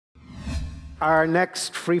Our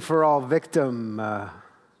next free-for-all victim,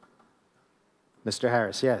 Mr.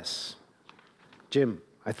 Harris, yes. Jim,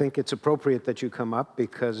 I think it's appropriate that you come up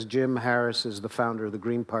because Jim Harris is the founder of the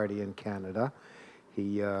Green Party in Canada.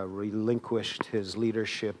 He relinquished his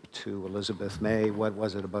leadership to Elizabeth May, what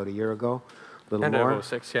was it, about a year ago? A little more? End of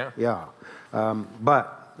 06, yeah. Yeah.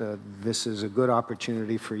 This is a good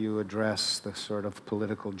opportunity for you to address the sort of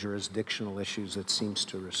political jurisdictional issues that seems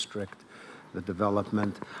to restrict the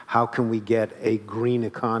development. How can we get a green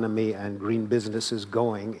economy and green businesses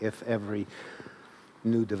going if every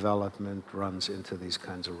new development runs into these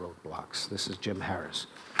kinds of roadblocks? This is Jim Harris.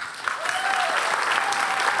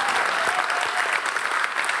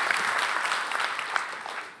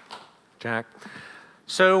 Jack.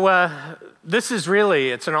 So this is really,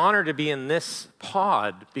 it's an honor to be in this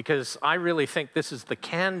pod because I really think this is the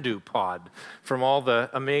can-do pod from all the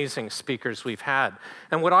amazing speakers we've had.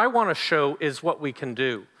 And what I want to show is what we can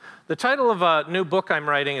do. The title of a new book I'm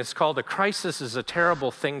writing is called A Crisis is a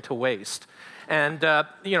Terrible Thing to Waste. And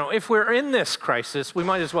you know, if we're in this crisis, we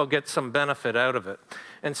might as well get some benefit out of it.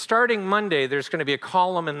 And starting Monday, there's going to be a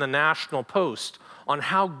column in the National Post on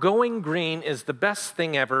how going green is the best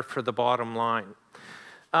thing ever for the bottom line.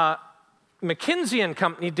 McKinsey &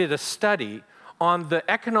 Company did a study on the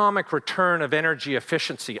economic return of energy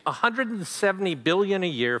efficiency, $170 billion a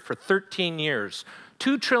year for 13 years.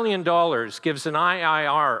 $2 trillion gives an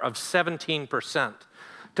IRR of 17%.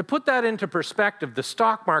 To put that into perspective, the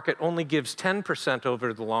stock market only gives 10%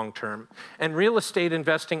 over the long term, and real estate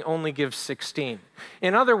investing only gives 16%.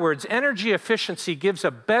 In other words, energy efficiency gives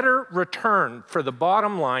a better return for the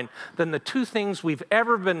bottom line than the two things we've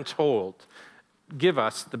ever been told give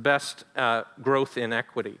us the best growth in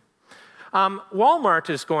equity. Walmart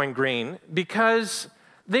is going green because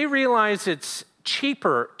they realize it's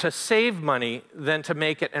cheaper to save money than to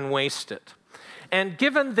make it and waste it. And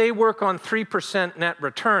given they work on 3% net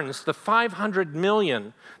returns, the $500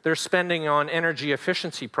 million they're spending on energy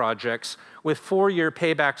efficiency projects with 4-year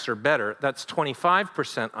paybacks or better, that's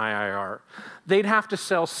 25% IRR, they'd have to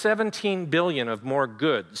sell $17 billion of more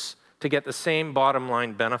goods to get the same bottom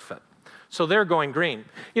line benefit. So they're going green.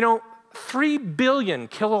 You know, 3 billion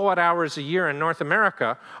kilowatt hours a year in North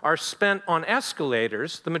America are spent on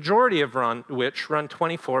escalators, the majority of which run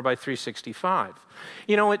 24 by 365.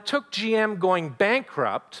 You know, it took GM going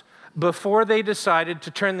bankrupt before they decided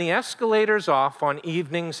to turn the escalators off on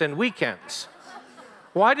evenings and weekends.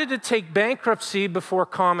 Why did it take bankruptcy before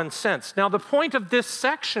common sense? Now, the point of this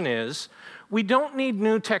section is we don't need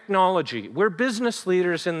new technology. We're business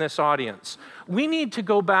leaders in this audience. We need to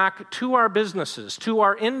go back to our businesses, to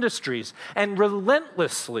our industries, and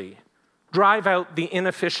relentlessly drive out the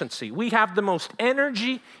inefficiency. We have the most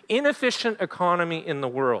energy inefficient economy in the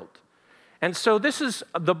world. And so this is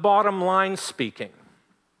the bottom line speaking.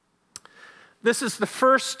 This is the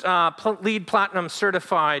first LEED Platinum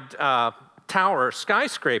certified tower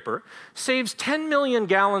skyscraper, saves 10 million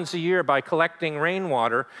gallons a year by collecting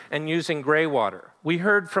rainwater and using gray water. We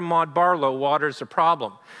heard from Maud Barlow, water's a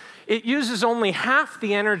problem. It uses only half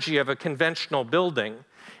the energy of a conventional building,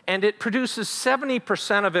 and it produces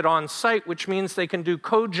 70% of it on site, which means they can do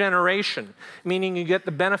cogeneration, meaning you get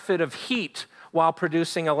the benefit of heat while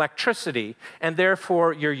producing electricity, and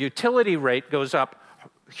therefore your utility rate goes up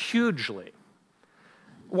hugely.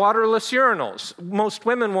 Waterless urinals. Most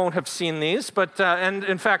women won't have seen these, but, and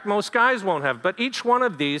in fact, most guys won't have. But each one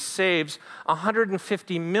of these saves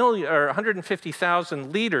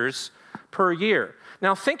 150,000 liters per year.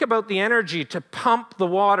 Now think about the energy to pump the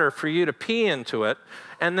water for you to pee into it,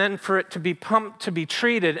 and then for it to be pumped to be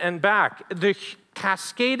treated and back. The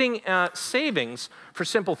cascading savings for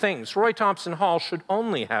simple things. Roy Thomson Hall should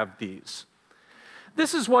only have these.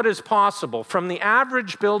 This is what is possible from the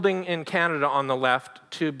average building in Canada on the left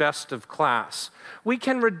to best of class. We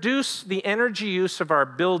can reduce the energy use of our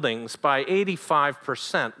buildings by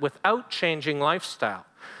 85% without changing lifestyle.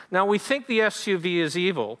 Now, we think the SUV is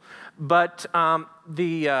evil, but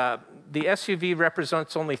the SUV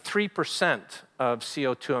represents only 3% of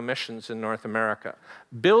CO2 emissions in North America.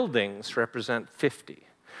 Buildings represent 50%.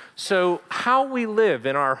 So how we live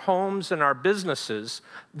in our homes and our businesses,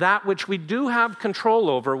 that which we do have control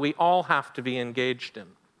over, we all have to be engaged in.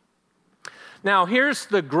 Now, here's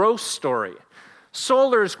the growth story.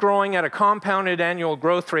 Solar is growing at a compounded annual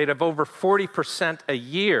growth rate of over 40% a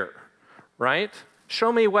year, right?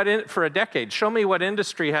 Show me what, for a decade, show me what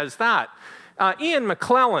industry has that. Ian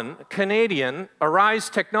McClellan, Canadian, Arise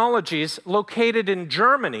Technologies, located in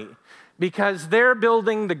Germany, because they're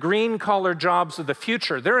building the green-collar jobs of the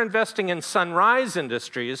future. They're investing in sunrise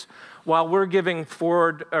industries while we're giving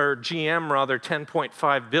Ford, or GM rather,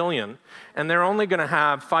 $10.5 billion, and they're only going to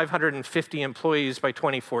have 550 employees by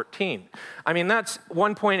 2014. I mean, that's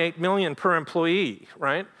 $1.8 million per employee,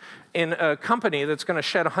 right, in a company that's going to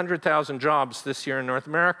shed 100,000 jobs this year in North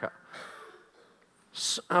America.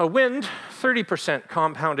 Wind, 30%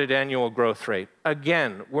 compounded annual growth rate.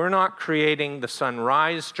 Again, we're not creating the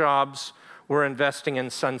sunrise jobs, we're investing in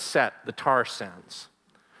sunset, the tar sands.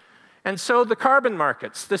 And so the carbon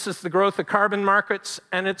markets, this is the growth of carbon markets,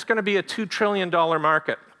 and it's going to be a $2 trillion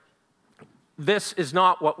market. This is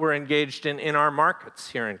not what we're engaged in our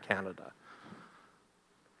markets here in Canada.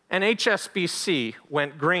 And HSBC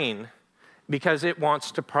went green because it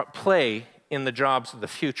wants to play in the jobs of the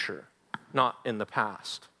future, not in the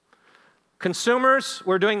past. Consumers,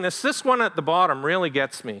 we're doing this. This one at the bottom really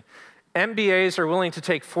gets me. MBAs are willing to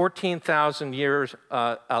take 14,000 years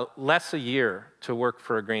less a year to work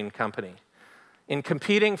for a green company. In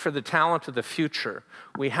competing for the talent of the future,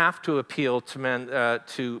 we have to appeal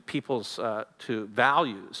to people's to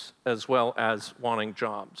values as well as wanting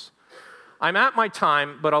jobs. I'm at my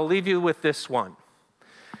time, but I'll leave you with this one.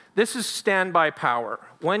 This is standby power.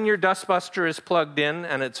 When your dustbuster is plugged in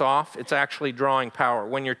and it's off, it's actually drawing power.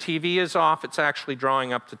 When your TV is off, it's actually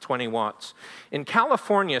drawing up to 20 watts. In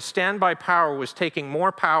California, standby power was taking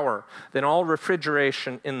more power than all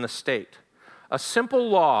refrigeration in the state. A simple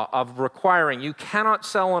law of requiring you cannot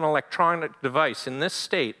sell an electronic device in this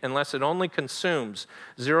state unless it only consumes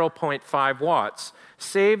 0.5 watts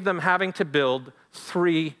saved them having to build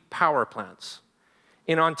 3 power plants.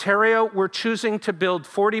 In Ontario, we're choosing to build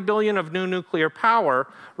 40 billion of new nuclear power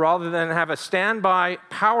rather than have a standby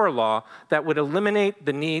power law that would eliminate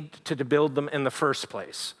the need to build them in the first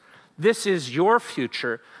place. This is your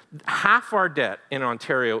future. Half our debt in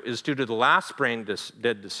Ontario is due to the last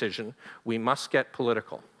brain-dead decision. We must get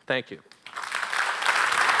political. Thank you.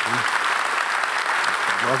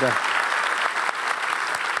 Well done.